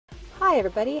Hi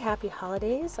everybody, happy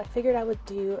holidays. I figured I would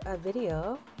do a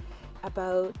video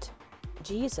about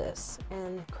Jesus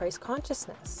and Christ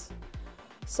consciousness.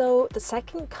 So the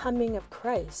second coming of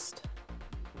Christ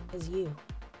is you.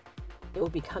 It will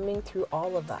be coming through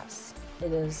all of us.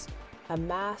 It is a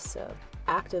massive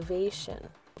activation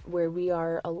where we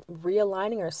are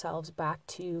realigning ourselves back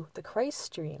to the Christ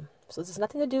stream. So this has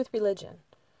nothing to do with religion.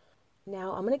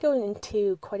 Now I'm going to go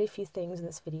into quite a few things in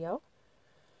this video.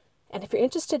 And if you're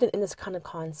interested in this kind of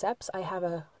concepts, I have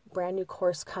a brand new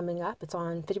course coming up. It's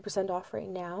on 50% off right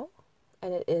now.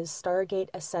 And it is Stargate,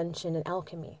 Ascension, and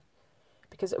Alchemy.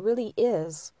 Because it really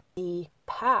is the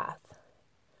path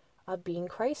of being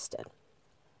Christed.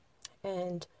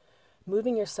 And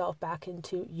moving yourself back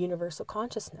into universal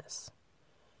consciousness.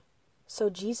 So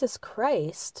Jesus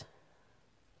Christ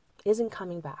isn't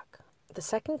coming back. The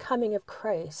second coming of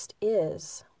Christ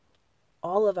is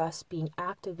all of us being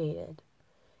activated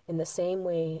in the same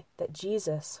way that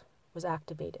Jesus was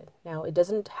activated. Now, it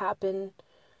doesn't happen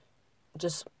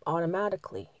just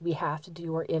automatically. We have to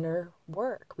do our inner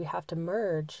work. We have to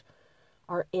merge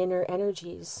our inner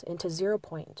energies into 0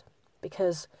 point,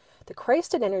 because the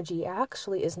Christed energy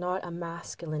actually is not a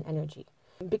masculine energy.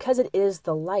 Because it is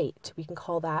the light, we can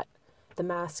call that the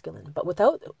masculine. But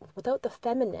without the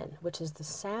feminine, which is the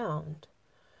sound,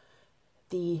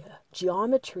 the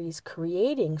geometries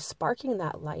creating, sparking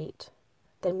that light,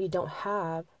 then we don't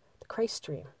have the Christ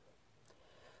stream.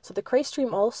 So the Christ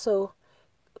stream also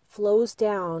flows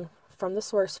down from the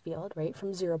source field, right,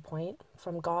 from 0 point,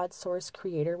 from God, source,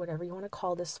 creator, whatever you want to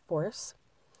call this force.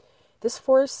 This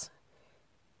force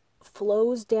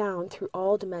flows down through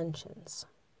all dimensions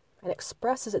and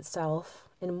expresses itself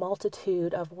in a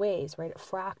multitude of ways, right? It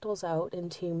fractals out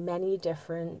into many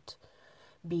different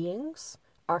beings,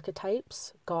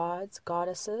 archetypes, gods,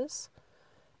 goddesses,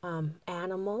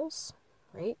 animals,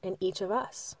 right? And each of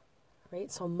us,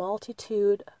 right? So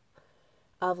multitude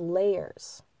of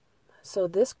layers. So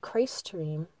this Christ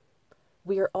stream,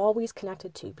 we are always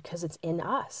connected to because it's in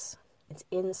us. It's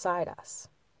inside us,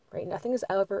 right? Nothing is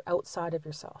ever outside of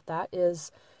yourself. That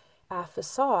is a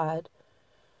facade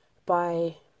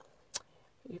by,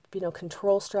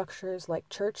 control structures like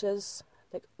churches,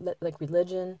 like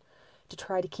religion, to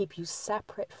try to keep you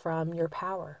separate from your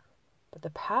power. But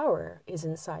the power is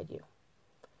inside you.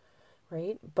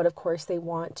 Right? But of course they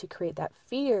want to create that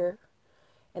fear,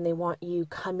 and they want you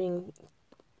coming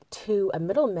to a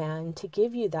middleman to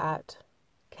give you that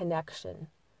connection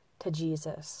to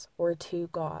Jesus or to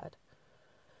God.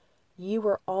 You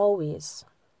were always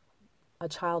a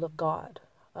child of God,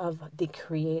 of the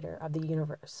creator of the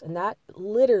universe. And that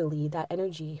literally, that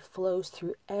energy flows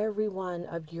through every one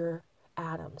of your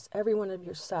atoms, every one of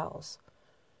your cells.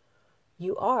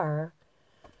 You are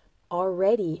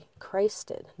already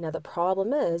Christed. Now the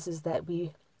problem is that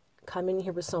we come in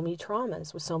here with so many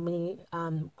traumas, with so many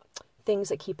things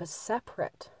that keep us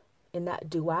separate in that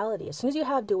duality. As soon as you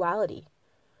have duality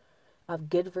of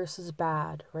good versus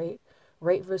bad, right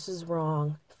versus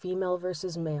wrong, female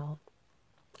versus male,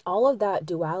 all of that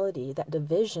duality, that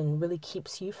division really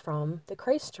keeps you from the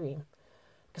Christ stream.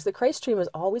 Because the Christ stream is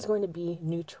always going to be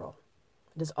neutral.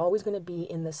 It is always going to be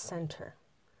in the center.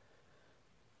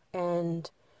 And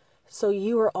so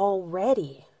you are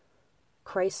already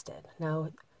Christed. Now,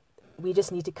 we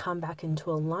just need to come back into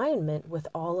alignment with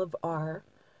all of our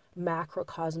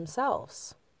macrocosm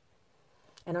selves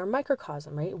and our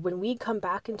microcosm, right? When we come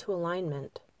back into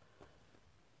alignment,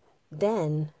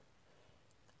 then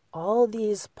all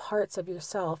these parts of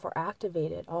yourself are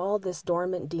activated, all this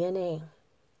dormant DNA,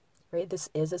 right? This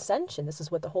is ascension. This is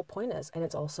what the whole point is. And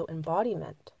it's also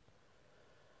embodiment.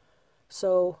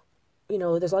 So,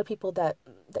 there's a lot of people that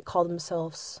call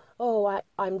themselves, oh,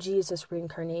 I'm Jesus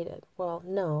reincarnated. Well,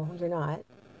 no, you're not.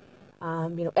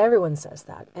 Everyone says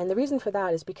that. And the reason for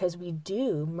that is because we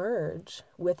do merge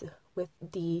with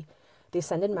the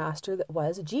ascended master that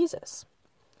was Jesus.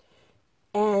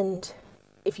 And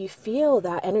if you feel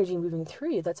that energy moving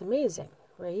through you, that's amazing,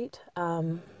 right?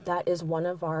 That is one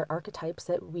of our archetypes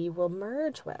that we will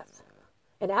merge with.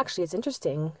 And actually, it's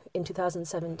interesting, in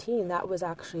 2017, that was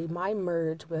actually my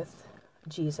merge with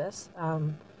Jesus,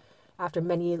 after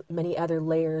many other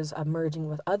layers of merging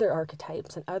with other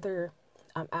archetypes and other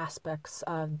aspects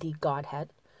of the Godhead.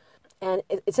 And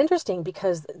it's interesting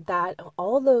because that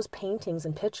all those paintings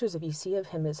and pictures of you see of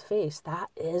him, his face, that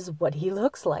is what he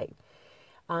looks like.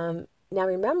 Now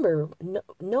remember,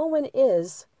 no one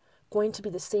is going to be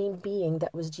the same being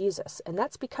that was Jesus, and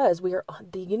that's because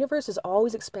the universe is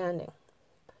always expanding.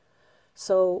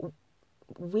 So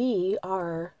we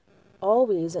are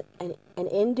always an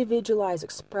individualized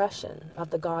expression of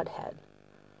the Godhead.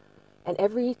 And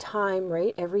every time,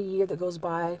 right, every year that goes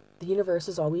by, the universe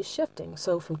is always shifting.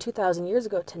 So from 2,000 years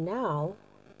ago to now,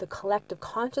 the collective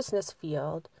consciousness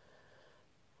field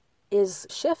is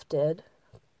shifted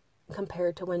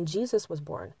compared to when Jesus was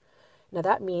born. Now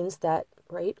that means that,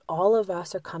 right, all of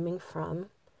us are coming from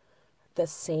the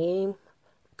same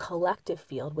collective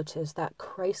field, which is that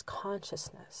Christ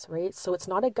consciousness, right? So it's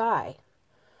not a guy.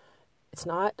 It's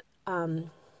not,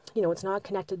 it's not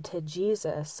connected to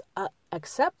Jesus,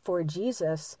 except for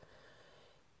Jesus,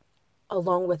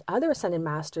 along with other ascended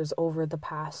masters over the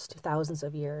past thousands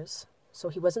of years. So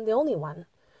he wasn't the only one,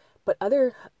 but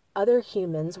other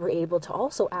humans were able to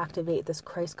also activate this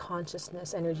Christ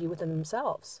consciousness energy within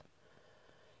themselves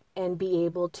and be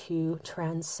able to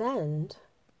transcend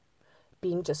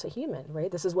being just a human,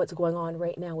 right? This is what's going on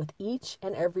right now with each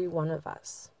and every one of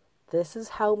us. This is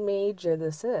how major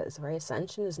this is, right?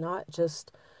 Ascension is not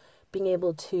just being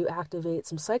able to activate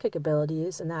some psychic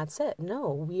abilities and that's it. No,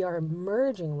 we are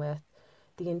merging with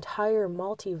the entire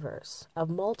multiverse of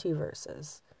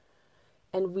multiverses.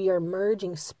 And we are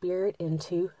merging spirit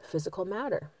into physical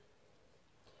matter.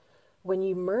 When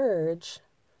you merge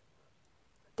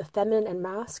the feminine and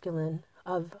masculine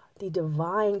of the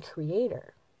divine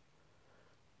creator,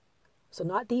 so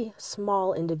not the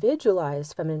small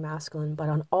individualized feminine masculine, but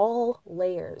on all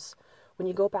layers, when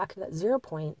you go back to that 0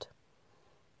 point,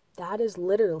 that is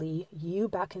literally you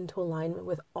back into alignment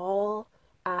with all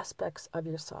aspects of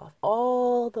yourself,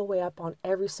 all the way up on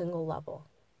every single level.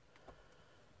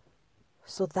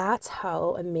 So that's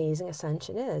how amazing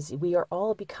ascension is. We are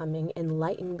all becoming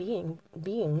enlightened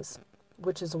beings,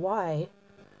 which is why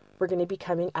we're going to be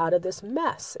coming out of this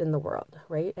mess in the world,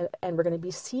 right? And we're going to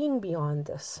be seeing beyond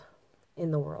this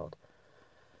in the world.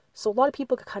 So a lot of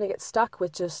people could kind of get stuck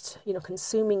with just,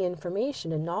 consuming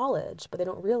information and knowledge, but they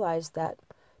don't realize that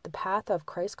the path of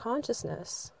Christ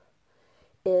consciousness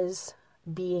is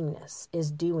beingness, is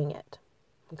doing it.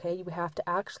 Okay, you have to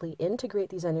actually integrate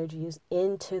these energies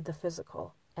into the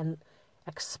physical and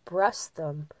express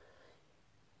them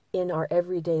in our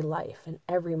everyday life, in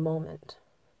every moment.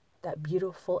 That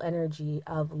beautiful energy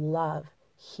of love,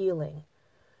 healing,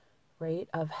 right?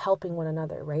 Of helping one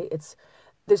another, right?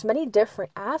 There's many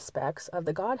different aspects of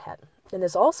the Godhead. And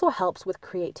this also helps with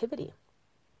creativity.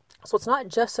 So it's not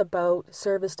just about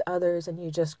service to others and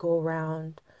you just go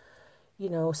around,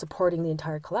 supporting the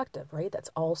entire collective, right? That's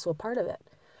also a part of it.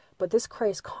 But this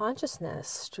Christ consciousness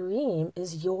stream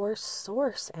is your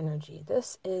source energy.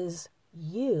 This is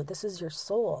you. This is your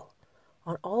soul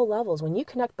on all levels. When you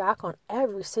connect back on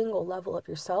every single level of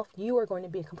yourself, you are going to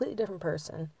be a completely different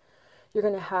person. You're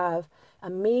going to have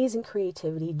amazing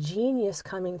creativity, genius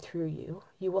coming through you.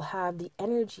 You will have the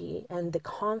energy and the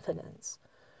confidence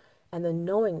and the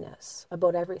knowingness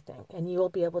about everything. And you will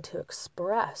be able to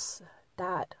express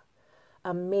that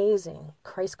amazing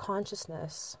Christ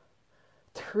consciousness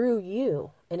through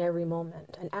you in every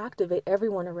moment and activate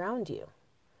everyone around you.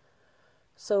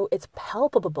 So it's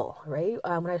palpable, right?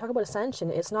 When I talk about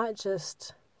ascension, it's not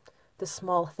just the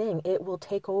small thing. It will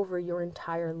take over your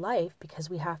entire life because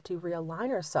we have to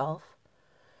realign ourselves.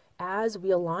 As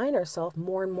we align ourselves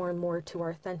more and more and more to our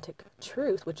authentic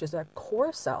truth, which is our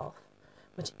core self,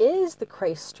 which is the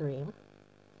Christ stream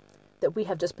that we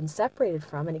have just been separated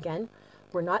from. And again,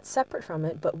 we're not separate from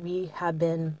it, but we have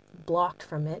been blocked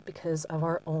from it because of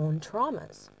our own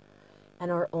traumas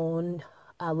and our own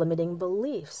limiting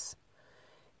beliefs.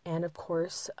 And of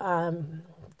course,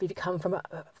 if you come from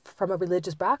a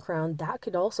religious background, that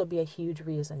could also be a huge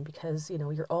reason because,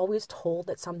 you're always told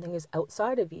that something is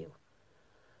outside of you.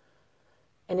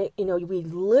 And we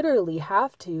literally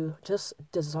have to just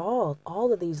dissolve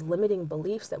all of these limiting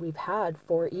beliefs that we've had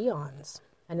for eons.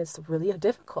 And it's really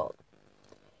difficult.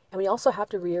 And we also have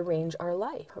to rearrange our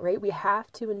life, right? We have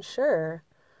to ensure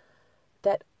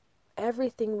that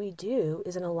everything we do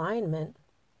is in alignment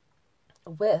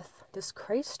with this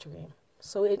Christ stream.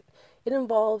 So it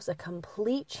involves a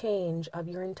complete change of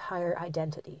your entire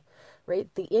identity,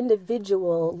 right? The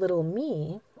individual little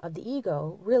me of the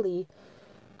ego really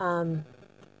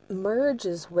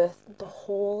merges with the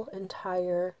whole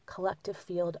entire collective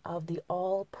field of the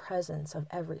all presence of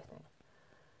everything.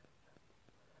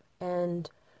 And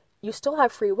you still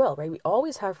have free will, right? We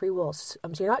always have free will. So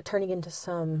you're not turning into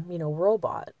some,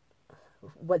 robot.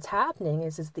 What's happening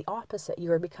is the opposite.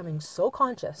 You are becoming so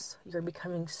conscious. You're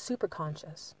becoming super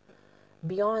conscious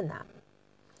beyond that.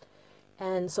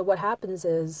 And so what happens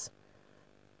is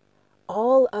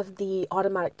all of the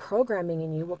automatic programming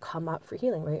in you will come up for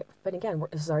healing, right? But again,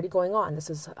 this is already going on. This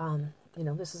is,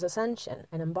 this is ascension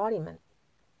and embodiment.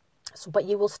 So, but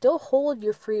you will still hold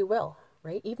your free will,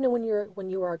 right? Even when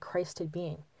you are a Christed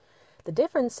being. The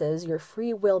difference is your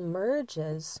free will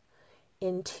merges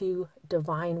into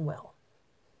divine will.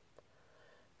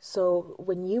 So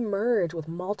when you merge with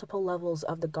multiple levels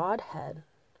of the Godhead,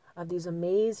 of these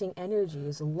amazing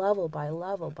energies, level by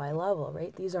level by level,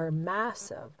 right? These are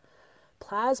massive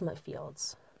plasma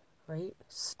fields, right?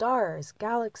 Stars,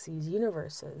 galaxies,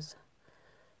 universes,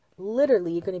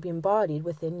 literally going to be embodied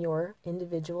within your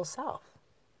individual self.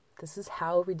 This is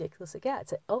how ridiculous it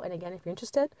gets. Oh, and again, if you're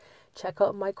interested, check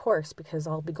out my course, because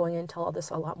I'll be going into all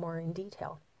this a lot more in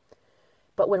detail.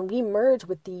 But when we merge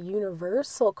with the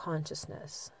universal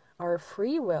consciousness, our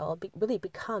free will really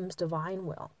becomes divine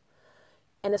will.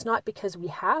 And it's not because we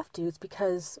have to, it's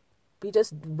because we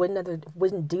just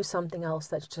wouldn't do something else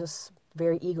that's just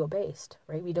very ego-based,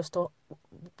 right? We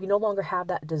no longer have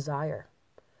that desire.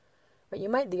 Right? You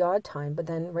might the odd time, but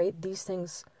then, right, these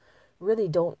things really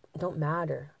don't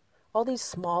matter. All these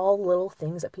small little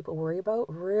things that people worry about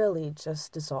really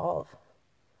just dissolve.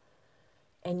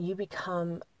 And you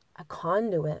become a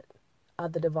conduit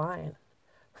of the divine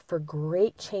for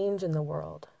great change in the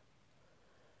world.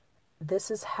 This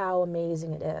is how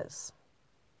amazing it is.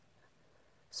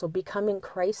 So becoming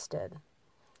Christed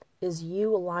is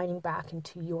you aligning back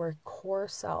into your core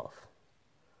self.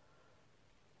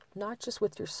 Not just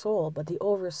with your soul, but the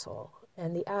oversoul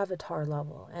and the avatar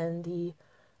level and the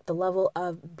level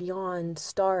of beyond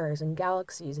stars and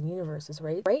galaxies and universes,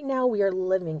 right? Right now we are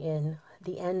living in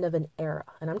the end of an era.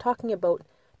 And I'm talking about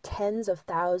tens of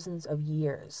thousands of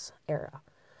years era.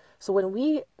 So when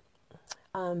we,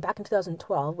 back in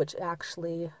 2012, which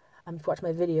actually, if you watch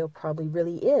my video, probably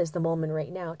really is the moment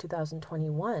right now,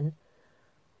 2021,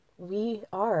 we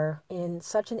are in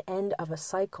such an end of a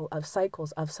cycle of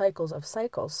cycles of cycles of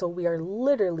cycles. So we are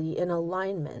literally in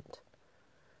alignment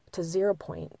to 0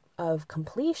 point of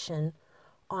completion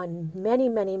on many,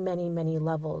 many, many, many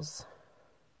levels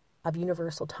of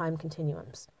universal time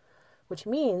continuums, which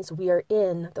means we are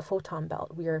in the photon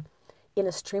belt. We are in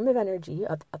a stream of energy,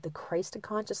 of the Christed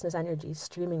consciousness energy,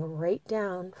 streaming right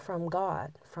down from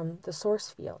God, from the source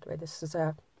field, right? This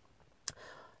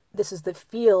is the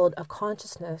field of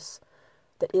consciousness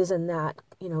that is in that,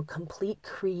 complete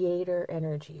creator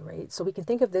energy, right? So we can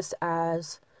think of this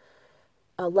as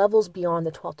levels beyond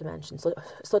the 12th dimension. So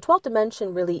the 12th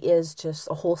dimension really is just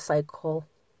a whole cycle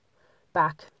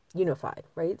back unified,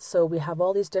 right? So we have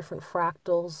all these different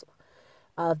fractals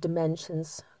of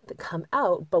dimensions that come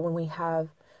out, but when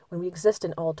we exist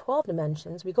in all 12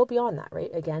 dimensions, we go beyond that,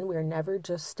 right? Again, we are never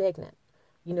just stagnant.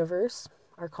 Universe,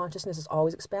 our consciousness is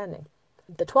always expanding.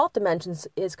 The 12th dimensions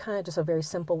is kind of just a very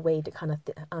simple way to kind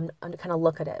of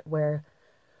look at it, where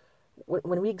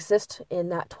when we exist in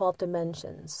that 12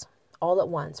 dimensions all at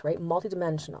once, right?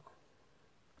 Multidimensional,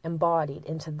 embodied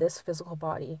into this physical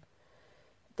body,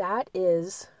 that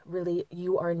is really,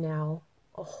 you are now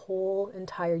a whole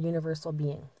entire universal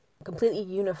being, completely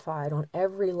unified on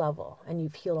every level, and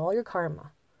you've healed all your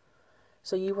karma.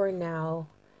 So you are now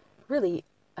really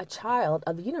a child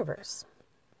of the universe,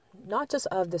 not just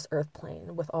of this earth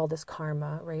plane with all this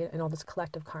karma, right, and all this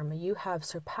collective karma. You have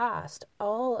surpassed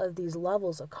all of these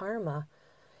levels of karma,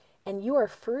 and you are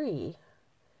free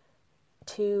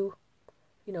to,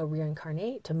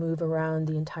 reincarnate, to move around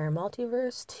the entire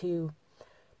multiverse, to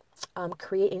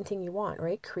create anything you want,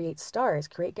 right? Create stars,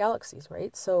 create galaxies,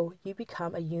 right? So you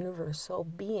become a universal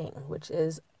being, which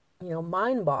is,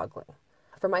 mind-boggling.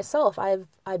 For myself, I've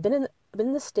been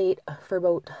in the state for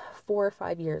about 4 or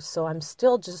 5 years, so I'm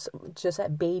still just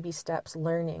at baby steps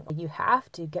learning. You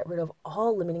have to get rid of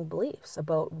all limiting beliefs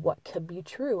about what could be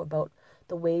true, about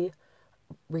the way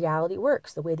reality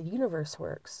works, the way the universe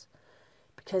works,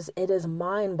 because it is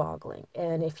mind-boggling.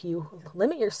 And if you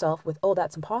limit yourself with, oh,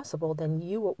 that's impossible, then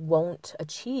you won't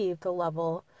achieve the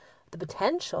level, the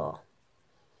potential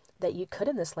that you could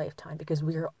in this lifetime, because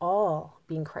we are all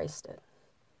being Christed.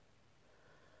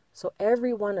 So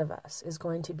every one of us is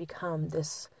going to become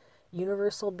this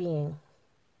universal being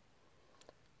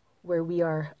where we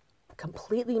are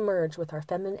completely merged with our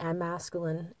feminine and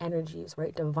masculine energies,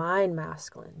 right? Divine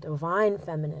masculine, divine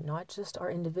feminine, not just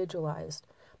our individualized,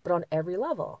 but on every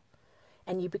level.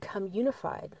 And you become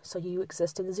unified. So you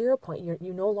exist in 0 point.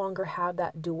 You no longer have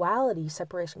that duality,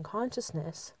 separation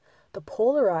consciousness, the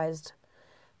polarized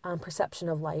perception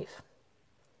of life,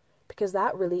 because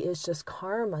that really is just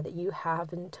karma that you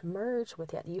haven't merged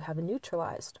with yet, that you haven't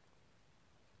neutralized.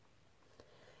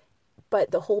 But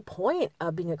the whole point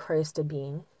of being a Christed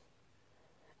being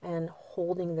and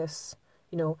holding this,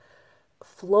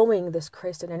 flowing this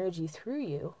Christed energy through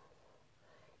you,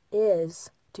 is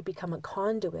to become a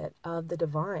conduit of the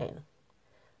divine,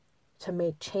 to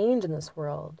make change in this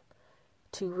world,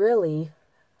 to really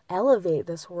elevate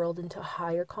this world into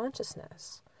higher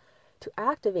consciousness, to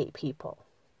activate people,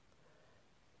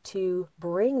 to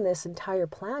bring this entire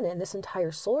planet and this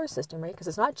entire solar system, right? Because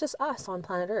it's not just us on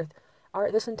planet Earth.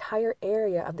 This entire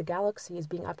area of the galaxy is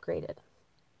being upgraded.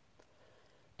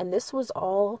 And this was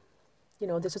all,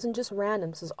 this isn't just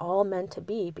random. This is all meant to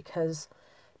be, because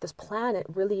this planet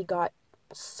really got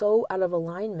so out of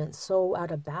alignment, so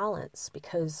out of balance,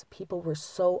 because people were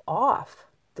so off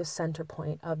the center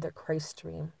point of their Christ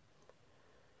stream,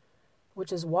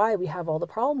 which is why we have all the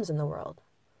problems in the world.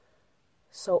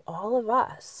 So all of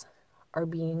us are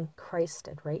being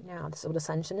Christed right now. This is what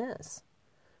ascension is,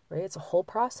 right? It's a whole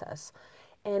process.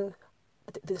 And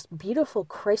this beautiful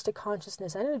Christed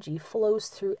consciousness energy flows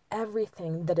through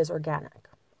everything that is organic.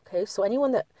 Okay, so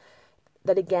anyone that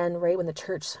again, right, when the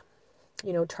church,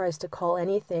 tries to call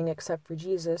anything except for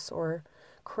Jesus or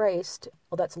Christ,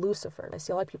 well, that's Lucifer. I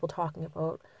see a lot of people talking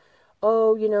about,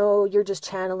 oh, you're just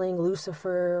channeling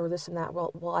Lucifer or this and that.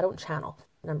 Well, I don't channel,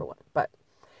 number one. But,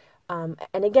 and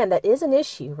again, that is an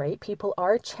issue, right? People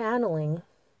are channeling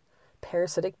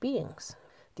parasitic beings,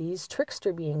 these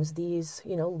trickster beings, these,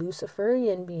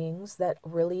 Luciferian beings that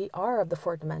really are of the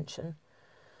fourth dimension,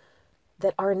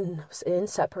 that are in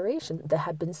separation, that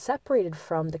have been separated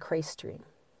from the Christ stream.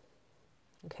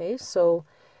 Okay, so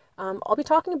I'll be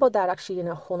talking about that actually in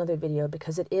a whole other video,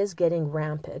 because it is getting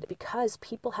rampant, because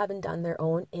people haven't done their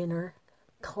own inner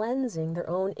cleansing, their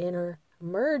own inner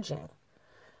merging.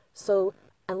 So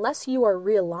unless you are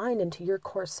realigned into your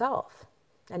core self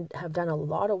and have done a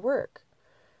lot of work,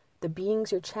 the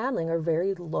beings you're channeling are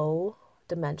very low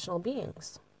dimensional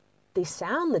beings. They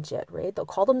sound legit, right? They'll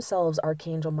call themselves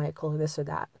Archangel Michael or this or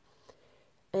that.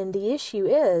 And the issue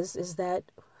is that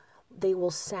they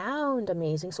will sound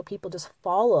amazing, so people just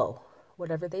follow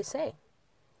whatever they say,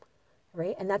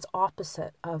 right? And that's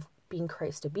opposite of being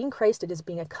Christed. Being Christed is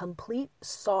being a complete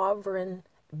sovereign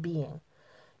being.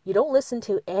 You don't listen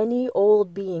to any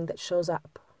old being that shows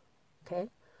up, okay?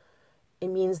 It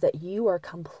means that you are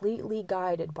completely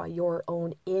guided by your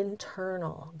own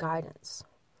internal guidance.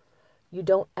 You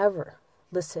don't ever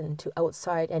listen to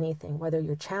outside anything, whether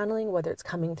you're channeling, whether it's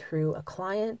coming through a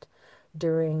client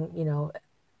during,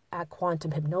 a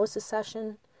quantum hypnosis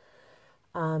session,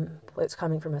 whether it's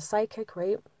coming from a psychic,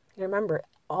 right? Remember,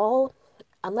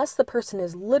 unless the person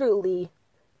is literally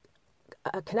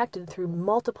connected through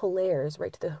multiple layers,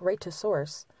 right to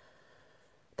source,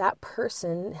 that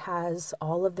person has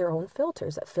all of their own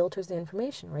filters that filters the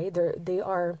information, right? They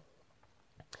are.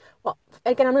 Well,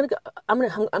 again,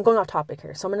 I'm going off topic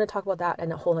here, so I'm going to talk about that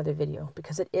in a whole other video,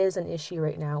 because it is an issue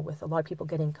right now with a lot of people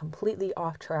getting completely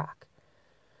off track.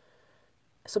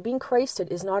 So being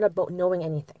Christed is not about knowing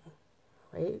anything,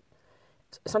 right?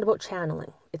 It's not about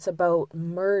channeling. It's about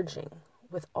merging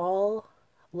with all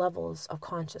levels of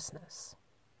consciousness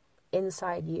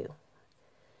inside you.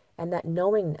 And that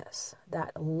knowingness,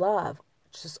 that love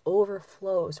just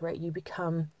overflows, right? You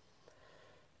become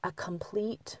a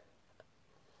complete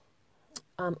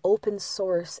open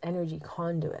source energy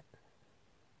conduit.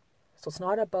 So it's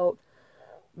not about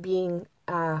being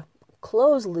a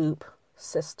closed loop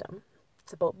system.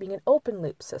 It's about being an open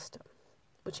loop system,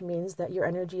 which means that your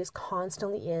energy is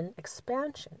constantly in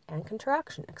expansion and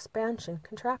contraction,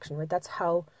 right? That's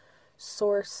how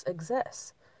source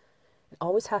exists. It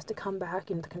always has to come back,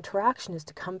 the contraction is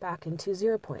to come back into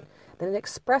 0 point. Then it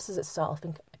expresses itself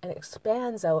and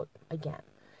expands out again.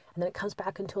 And then it comes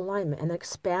back into alignment and then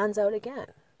expands out again.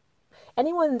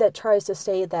 Anyone that tries to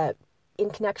say that in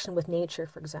connection with nature,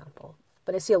 for example,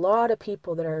 but I see a lot of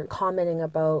people that are commenting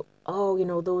about,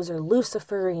 oh, those are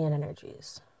Luciferian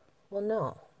energies. Well,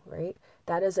 no, right?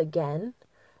 That is, again,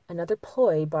 another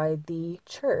ploy by the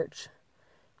church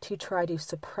to try to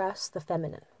suppress the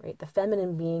feminine, right? The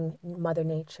feminine being Mother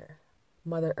Nature,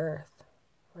 Mother Earth,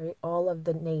 right? All of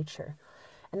the nature.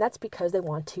 And that's because they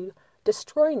want to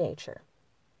destroy nature.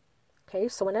 Okay,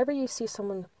 so whenever you see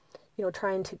someone,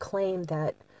 trying to claim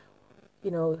that,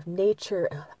 nature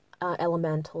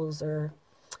elementals or,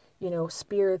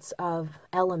 spirits of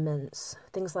elements,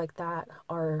 things like that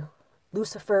are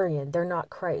Luciferian, they're not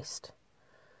Christ.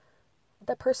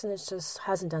 That person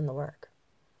hasn't done the work,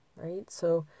 right?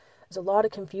 So there's a lot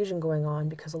of confusion going on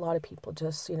because a lot of people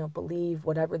just, believe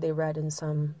whatever they read in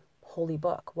some holy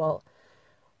book. Well,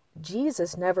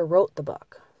 Jesus never wrote the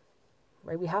book.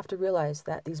 Right? We have to realize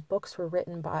that these books were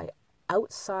written by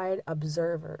outside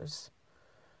observers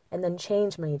and then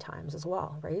changed many times as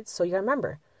well, right? So you gotta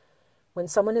remember, when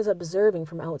someone is observing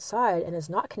from outside and is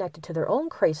not connected to their own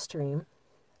Christ stream,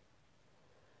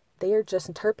 they are just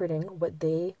interpreting what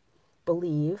they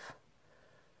believe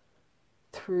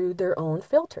through their own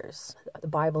filters. The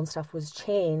Bible and stuff was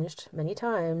changed many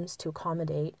times to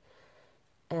accommodate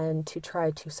and to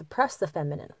try to suppress the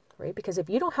feminine, right? Because if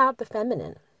you don't have the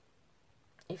feminine,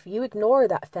 if you ignore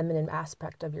that feminine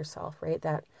aspect of yourself, right,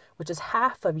 that which is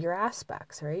half of your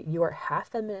aspects, right, you are half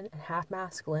feminine and half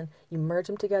masculine, you merge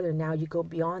them together, now you go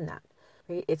beyond that,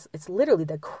 right? It's literally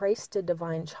the Christed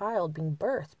divine child being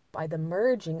birthed by the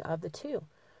merging of the two.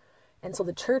 And so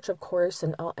the church, of course,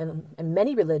 and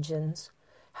many religions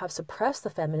have suppressed the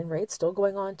feminine, right? It's still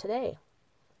going on today.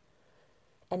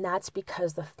 And that's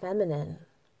because the feminine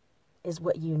is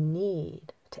what you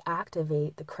need to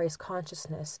activate the Christ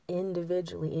consciousness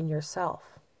individually in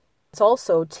yourself. It's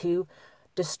also to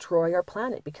destroy our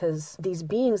planet, because these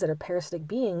beings that are parasitic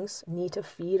beings need to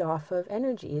feed off of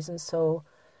energies. And so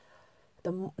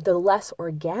the less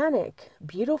organic,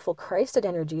 beautiful Christed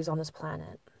energies on this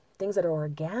planet, things that are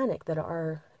organic, that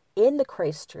are in the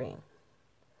Christ stream,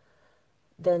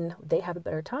 then they have a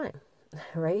better time,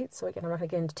 right? So again, I'm not going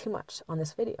to get into too much on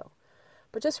this video,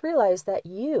 but just realize that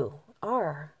you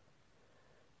are,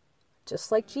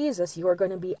 just like Jesus, you are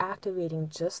going to be activating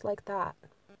just like that.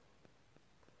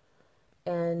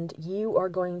 And you are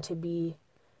going to be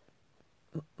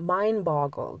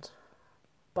mind-boggled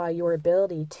by your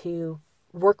ability to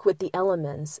work with the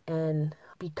elements and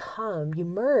you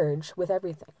merge with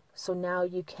everything. So now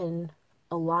you can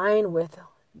align with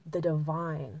the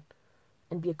divine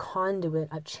and be a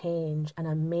conduit of change and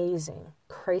amazing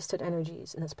Christed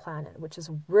energies in this planet, which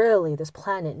is really, this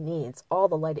planet needs all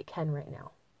the light it can right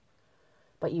now.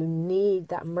 But you need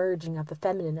that merging of the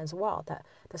feminine as well. That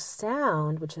the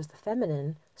sound, which is the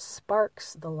feminine,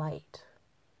 sparks the light,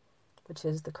 which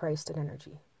is the Christed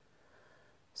energy.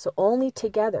 So only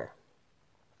together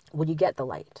will you get the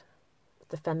light,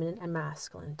 the feminine and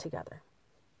masculine together.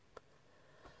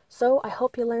 So I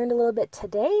hope you learned a little bit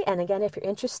today. And again, if you're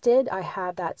interested, I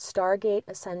have that Stargate,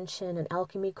 Ascension, and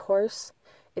Alchemy course.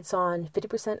 It's on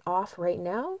 50% off right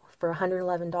now for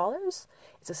 $111.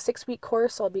 It's a 6-week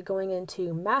course. So I'll be going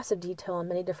into massive detail on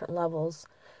many different levels,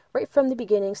 right from the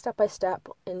beginning, step by step,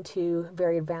 into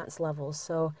very advanced levels.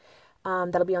 So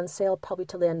that'll be on sale probably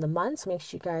till the end of the month. So make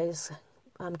sure you guys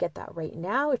get that right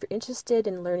now if you're interested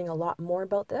in learning a lot more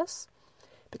about this,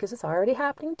 because it's already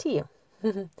happening to you.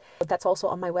 That's also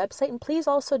on my website. And please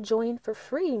also join for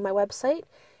free my website.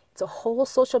 It's a whole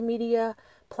social media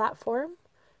platform.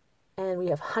 And we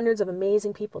have hundreds of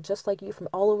amazing people just like you from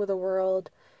all over the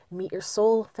world. Meet your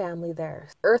soul family there.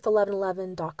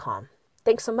 EARTH1111.com.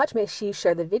 Thanks so much. Make sure you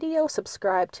share the video,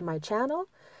 subscribe to my channel,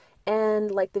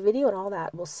 and like the video and all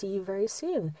that. We'll see you very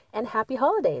soon. And happy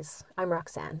holidays. I'm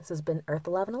Roxanne. This has been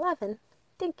EARTH1111.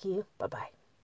 Thank you. Bye-bye.